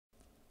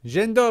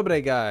Dzień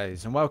dobry,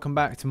 guys, and welcome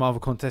back to Marvel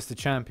Contest of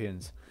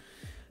Champions.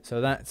 So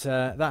that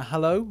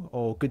hello,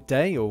 or good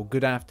day, or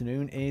good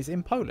afternoon is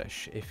in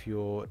Polish, if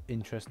you're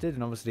interested,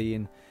 and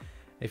obviously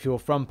if you're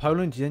from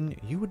Poland, then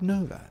you would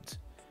know that.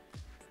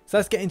 So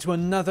let's get into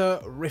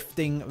another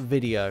rifting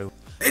video.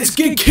 Let's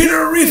get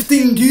killer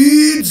rifting,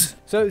 dudes!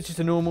 So it's just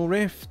a normal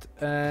rift,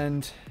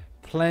 and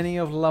plenty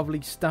of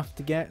lovely stuff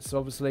to get, so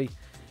obviously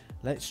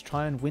let's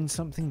try and win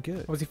something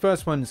good. Obviously,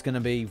 first one's going to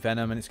be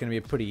Venom, and it's going to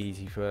be pretty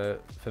easy for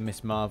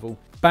Miss Marvel.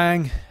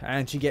 Bang,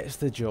 and she gets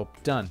the job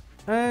done.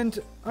 And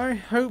I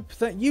hope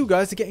that you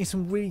guys are getting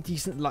some really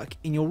decent luck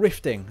in your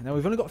rifting. Now,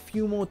 we've only got a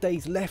few more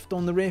days left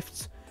on the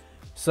rifts,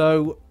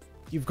 so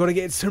you've got to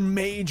get some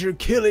major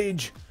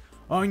killage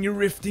on your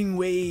rifting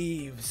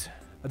waves.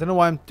 I don't know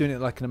why I'm doing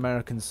it like an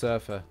American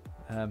surfer.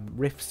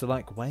 Rifts are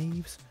like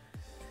waves.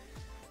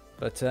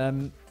 But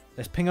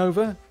let's ping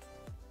over,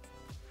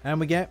 and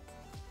we get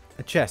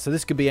a chest. So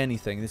this could be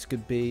anything. This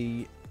could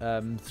be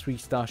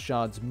 3-star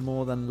shards,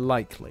 more than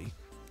likely.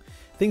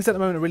 Things at the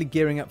moment are really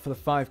gearing up for the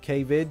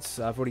 5k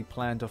vids. I've already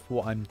planned off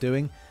what I'm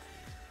doing.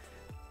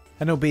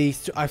 And it'll be,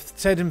 I've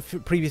said in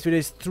previous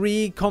videos,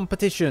 3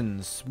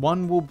 competitions.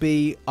 One will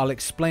be, I'll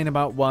explain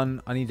about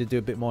one. I need to do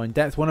a bit more in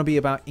depth. One will be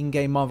about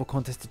in-game Marvel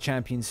Contest of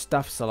Champions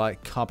stuff. So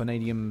like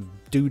Carbonadium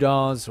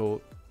Doodars,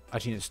 or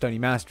actually Stony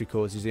Mastery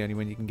Cores is the only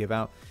one you can give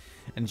out.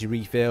 Energy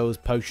refills,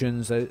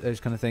 potions, those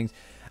kind of things.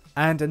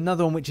 And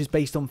another one which is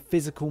based on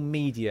physical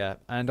media,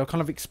 and I'll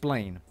kind of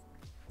explain.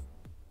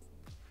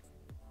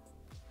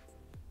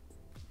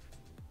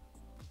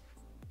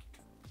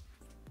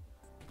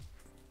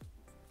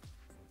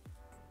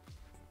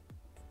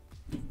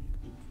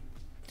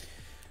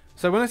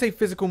 So when I say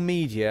physical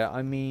media,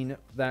 I mean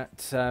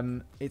that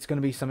it's going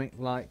to be something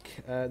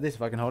like this,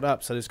 if I can hold it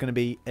up. So there's going to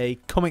be a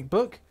comic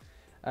book,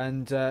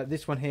 and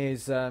this one here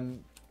is,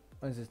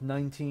 what is this,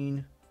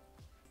 19,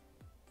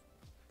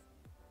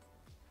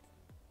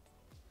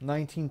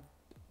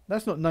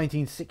 that's not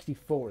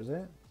 1964, is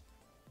it?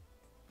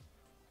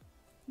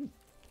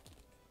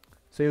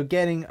 So you're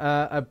getting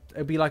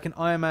it'll be like an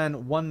Iron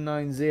Man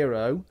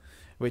 190,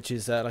 which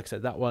is like I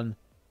said, that one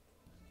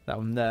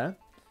there.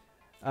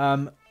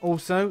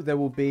 Also, there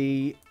will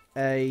be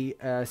a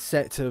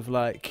set of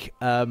like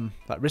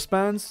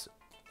wristbands,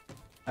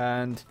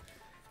 and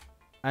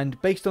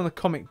based on the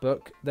comic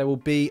book, there will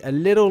be a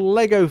little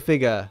Lego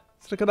figure.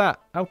 So look at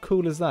that! How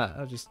cool is that?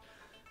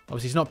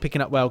 Obviously, it's not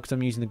picking up well because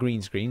I'm using the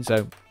green screen,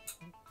 and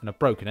I've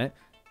broken it.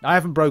 I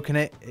haven't broken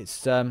it.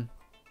 It's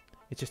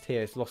just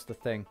here. It's lost the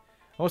thing.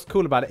 And what's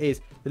cool about it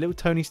is the little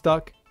Tony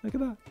Stark. Look at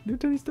that, little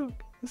Tony Stark.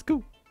 That's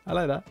cool. I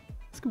like that.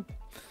 That's cool.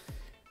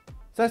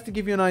 So that's to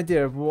give you an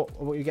idea of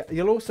what you get.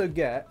 You'll also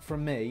get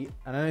from me,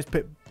 and I know it's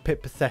a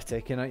bit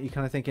pathetic, and you're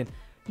kind of thinking,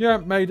 you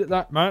haven't made it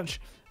that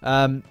much.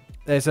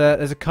 There's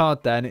a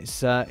card there, and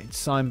it's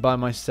signed by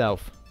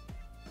myself.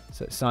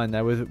 So it's signed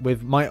there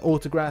with my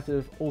autograph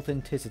of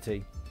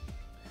authenticity.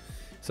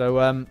 So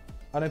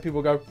I know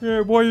people go,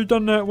 yeah, why you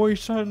done that? Why you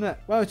signed that?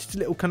 Well, it's just a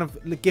little kind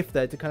of gift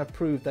there to kind of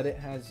prove that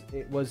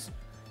it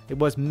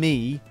was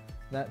me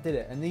that did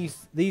it. And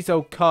these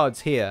old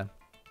cards here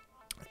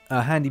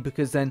are handy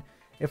because then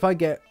if I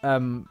get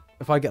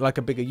like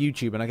a bigger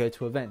YouTube and I go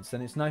to events,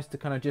 then it's nice to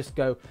kind of just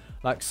go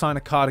like sign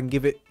a card and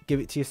give it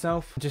to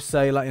yourself. Just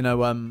say like, you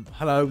know,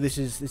 hello, this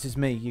is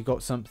me. You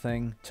got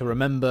something to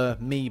remember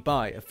me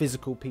by, a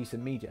physical piece of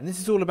media. And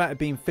this is all about it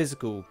being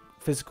physical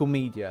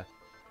media,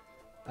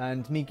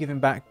 and me giving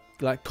back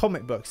like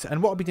comic books.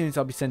 And what I'll be doing is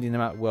I'll be sending them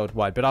out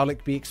worldwide, but I'll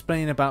be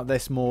explaining about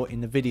this more in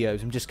the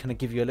videos. I'm just kind of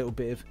give you a little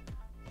bit of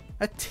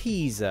a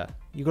teaser.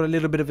 You got a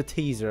little bit of a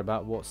teaser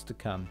about what's to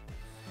come.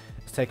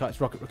 Let's take out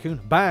its Rocket Raccoon.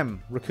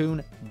 Bam!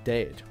 Raccoon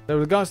dead. So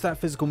with regards to that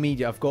physical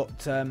media, I've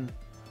got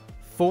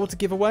 4 to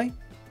give away.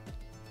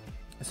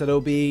 So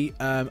there'll be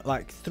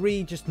like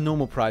 3 just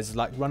normal prizes,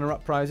 like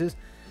runner-up prizes,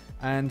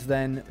 and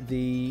then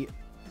the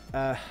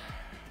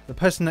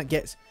person that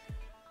gets,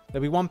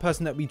 there'll be one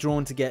person that will be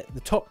drawn to get the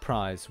top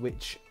prize,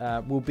 which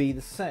will be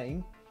the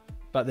same,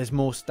 but there's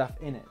more stuff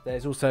in it.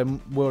 There's also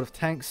World of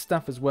Tanks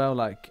stuff as well,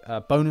 like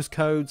bonus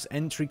codes,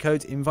 entry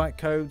codes, invite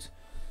codes.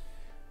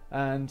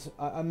 And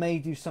I may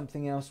do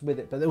something else with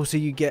it, but also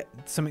you get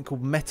something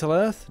called Metal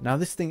Earth. Now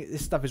this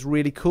stuff is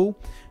really cool,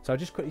 so I'll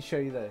just quickly show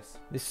you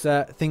this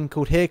thing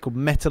called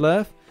Metal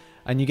Earth,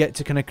 and you get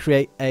to kind of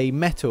create a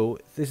metal.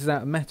 This is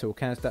out of metal,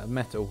 cast out of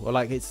metal, or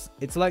like it's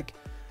like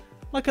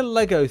a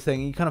Lego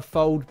thing. You kind of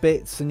fold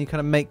bits and you kind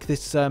of make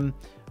this. I don't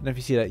know if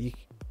you see that. You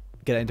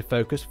get it into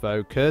focus,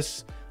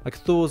 like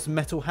Thor's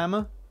metal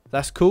hammer.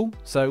 That's cool.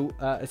 So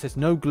it says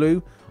no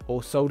glue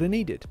or solder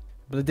needed.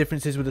 But the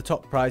difference is with the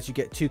top prize, you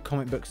get 2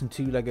 comic books and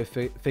 2 Lego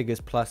figures,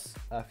 plus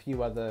a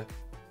few other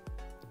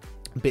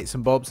bits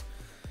and bobs.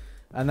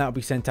 And that will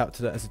be sent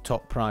out as a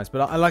top prize.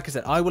 But like I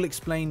said, I will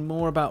explain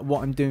more about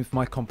what I'm doing for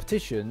my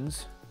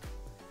competitions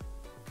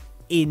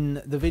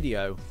in the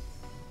video,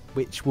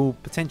 which will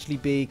potentially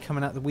be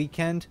coming out the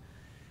weekend.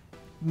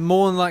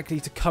 More than likely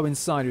to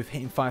coincide with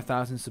hitting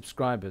 5,000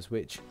 subscribers,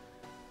 which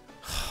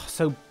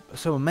so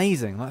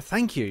amazing. Like,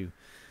 thank you.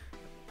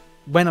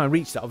 when I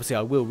reach that, obviously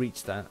I will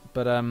reach that.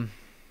 But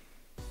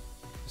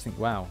just think,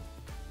 wow,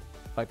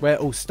 like where it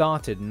all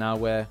started and now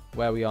where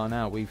we are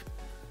now, we've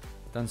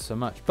done so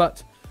much.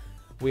 But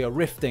we are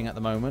rifting at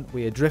the moment.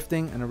 We are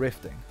drifting and a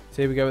rifting.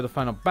 So here we go with the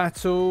final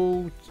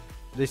battle.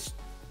 This,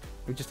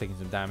 we're just taking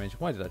some damage.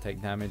 Why did I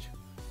take damage?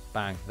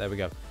 Bang, there we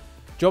go.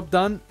 Job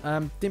done.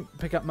 Didn't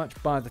pick up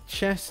much by the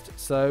chest,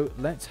 so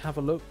let's have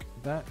a look.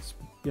 That's,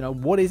 you know,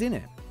 what is in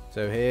it.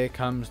 So here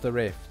comes the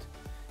rift.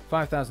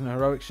 5,000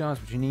 heroic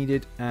shards, which you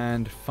needed,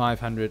 and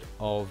 500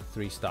 of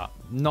 3-star.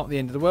 Not the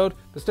end of the world,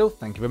 but still,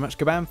 thank you very much,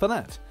 Kabam, for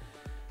that.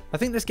 I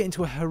think let's get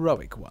into a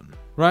heroic one.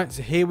 Right,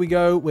 so here we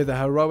go with a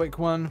heroic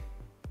one.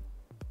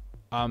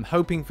 I'm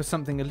hoping for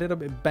something a little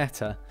bit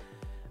better.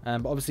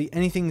 But obviously,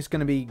 anything's going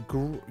to be,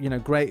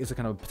 great as a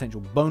kind of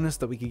potential bonus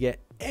that we could get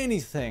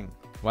anything.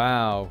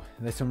 Wow,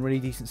 there's some really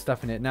decent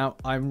stuff in it. Now,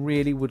 I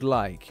really would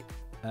like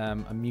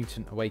a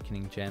Mutant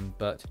Awakening gem,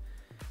 but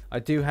I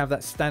do have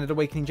that Standard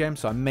Awakening gem,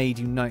 so I may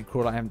do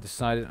Nightcrawler. I haven't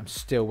decided. I'm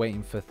still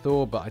waiting for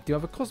Thor, but I do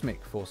have a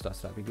Cosmic 4-star,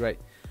 so that'd be great.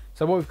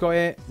 So what we've got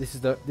here, this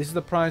is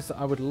the prize that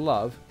I would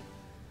love.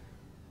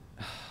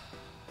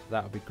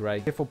 That would be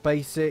great. For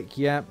basic,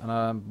 yeah, and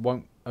I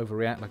won't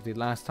overreact like I did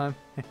last time.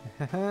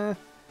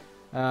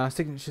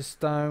 Signature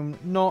stone,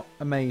 not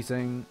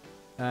amazing,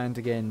 and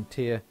again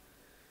tier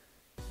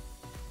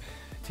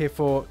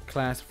 4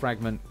 class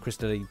fragment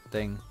crystal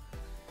thing.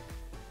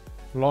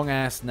 Long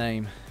ass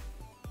name,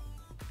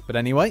 but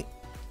anyway,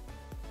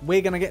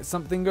 we're gonna get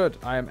something good.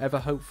 I am ever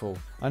hopeful.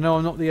 I know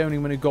I'm not the only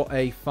one who got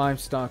a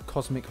 5-star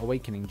Cosmic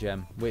Awakening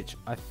gem, which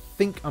I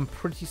think I'm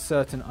pretty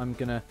certain I'm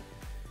gonna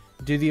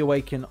do the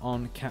Awaken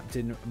on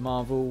Captain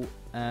Marvel,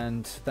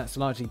 and that's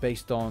largely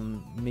based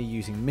on me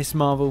using Miss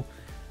Marvel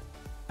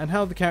and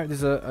how the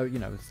characters are,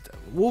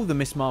 all the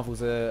Miss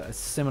Marvels are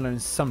similar in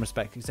some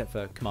respect, except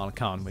for Kamala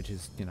Khan, which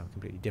is,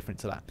 completely different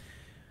to that.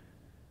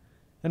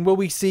 And will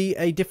we see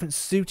a different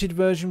suited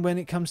version when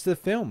it comes to the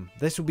film?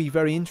 This will be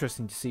very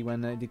interesting to see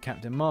when they do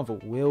Captain Marvel.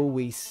 Will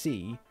we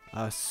see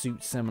a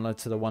suit similar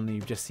to the one that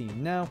you've just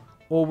seen now,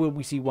 or will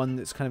we see one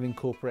that's kind of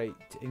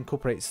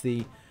incorporates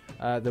the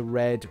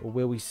red, or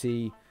will we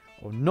see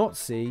or not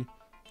see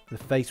the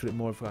face with it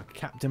more of a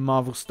Captain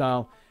Marvel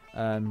style?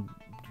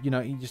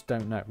 You just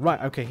don't know.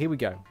 Right, okay, here we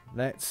go.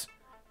 Let's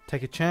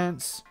take a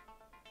chance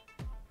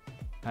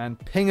and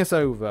ping us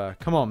over.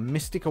 Come on,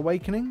 Mystic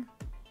Awakening.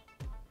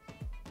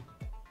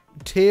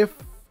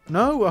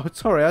 No, oh,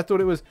 sorry. I thought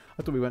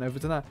we went over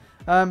to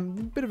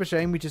that. Bit of a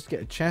shame. We just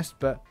get a chest,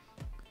 but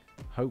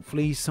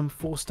hopefully some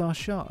 4-star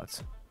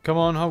shards. Come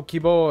on, Hulky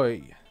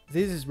boy.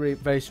 This is really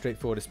very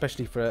straightforward,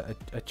 especially for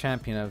a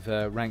champion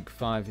of rank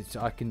 5.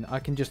 I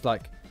can just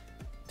like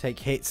take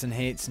hits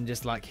and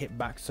just like hit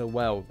back so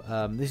well.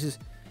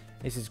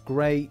 This is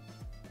great.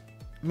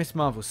 Miss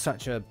Marvel's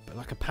such a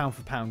pound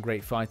for pound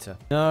great fighter.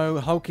 No,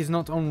 Hulk is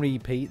not on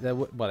repeat. There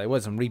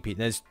was on repeat.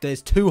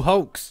 There's 2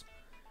 Hulks.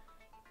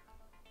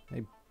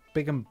 A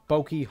big and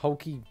bulky,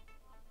 hulky,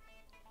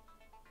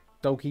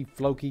 dolky,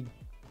 flokey,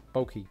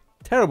 bulky.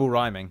 Terrible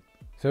rhyming.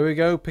 So here we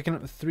go, picking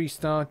up the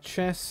 3-star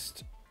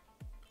chest.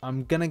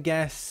 I'm gonna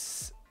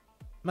guess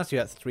must be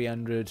about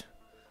 300.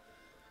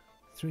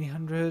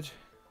 300.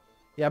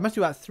 Yeah, it must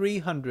be about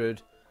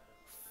 300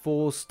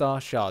 4-star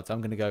shards.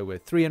 I'm gonna go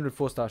with 300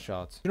 4-star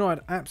shards. You know what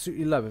I'd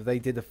absolutely love if they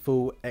did a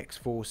full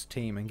X-Force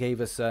team and gave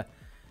us an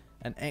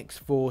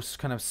X-Force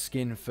kind of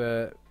skin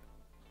for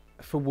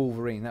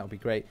Wolverine. That would be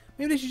great.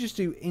 Maybe they should just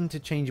do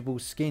interchangeable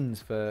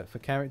skins for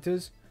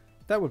characters.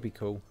 That would be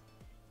cool.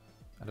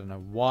 I don't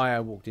know why I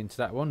walked into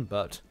that one,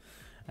 but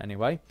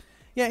anyway.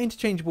 Yeah,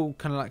 interchangeable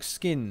kind of like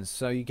skins,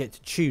 so you get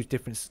to choose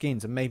different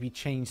skins and maybe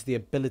change the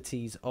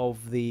abilities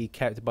of the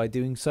character by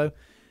doing so.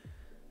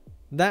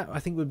 That I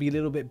think would be a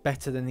little bit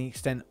better than the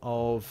extent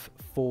of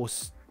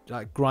force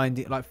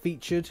grinding,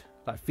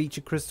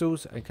 feature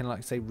crystals and kind of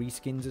like say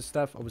reskins and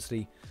stuff.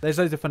 Obviously, there's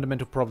loads of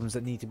fundamental problems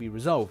that need to be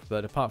resolved,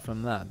 but apart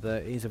from that,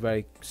 there is a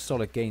very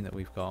solid game that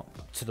we've got.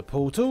 To the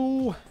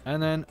portal,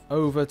 and then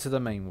over to the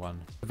main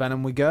one.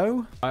 Venom we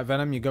go. Alright,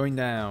 Venom, you're going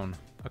down.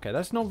 Okay,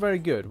 that's not very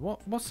good.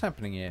 What's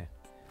happening here?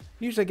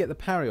 Usually I get the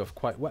parry off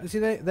quite well. See,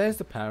 there's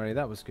the parry.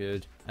 That was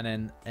good. And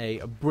then a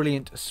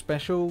brilliant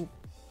special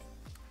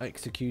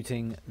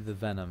executing the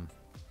Venom.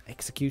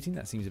 Executing?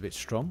 That seems a bit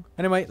strong.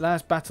 Anyway,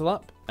 last battle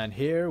up. And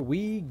here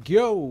we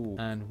go.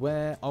 And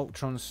where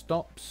Ultron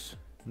stops,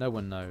 no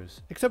one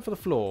knows. Except for the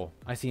floor.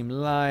 I see him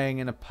lying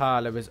in a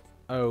pile of his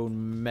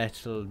own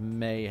metal,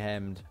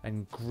 mayhemed,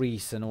 and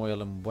grease and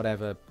oil and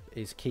whatever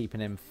is keeping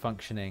him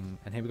functioning.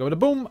 And here we go with a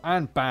boom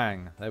and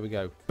bang. There we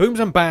go. Booms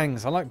and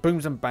bangs. I like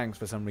booms and bangs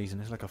for some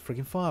reason. It's like a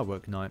freaking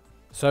firework night.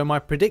 So my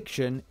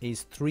prediction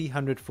is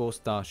 300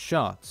 4-star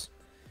shards.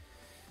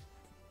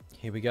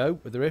 Here we go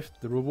with the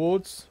rift. The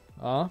rewards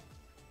are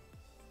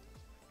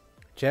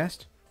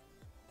chest.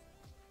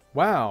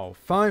 Wow,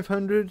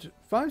 500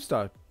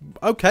 5-star.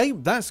 Okay,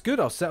 that's good.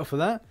 I'll settle for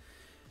that.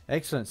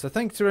 Excellent. So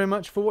thanks very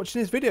much for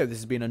watching this video. This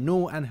has been a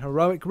Null and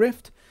Heroic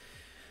Rift.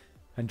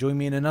 And join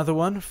me in another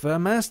one for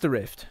Master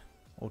Rift.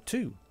 Or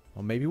 2.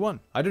 Or maybe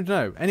 1. I don't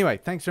know. Anyway,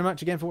 thanks very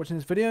much again for watching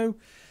this video.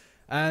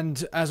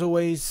 And as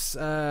always,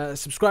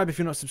 subscribe if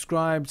you're not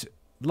subscribed,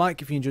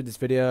 like if you enjoyed this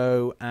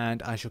video,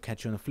 and I shall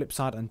catch you on the flip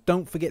side. And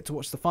don't forget to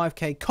watch the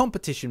 5K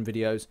competition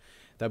videos.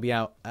 They'll be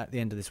out at the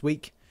end of this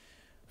week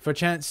for a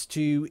chance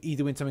to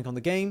either win something on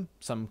the game,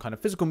 some kind of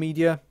physical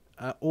media,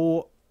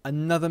 or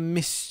another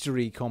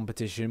mystery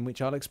competition,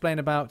 which I'll explain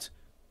about,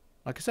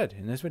 like I said,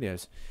 in those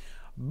videos.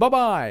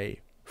 Bye-bye!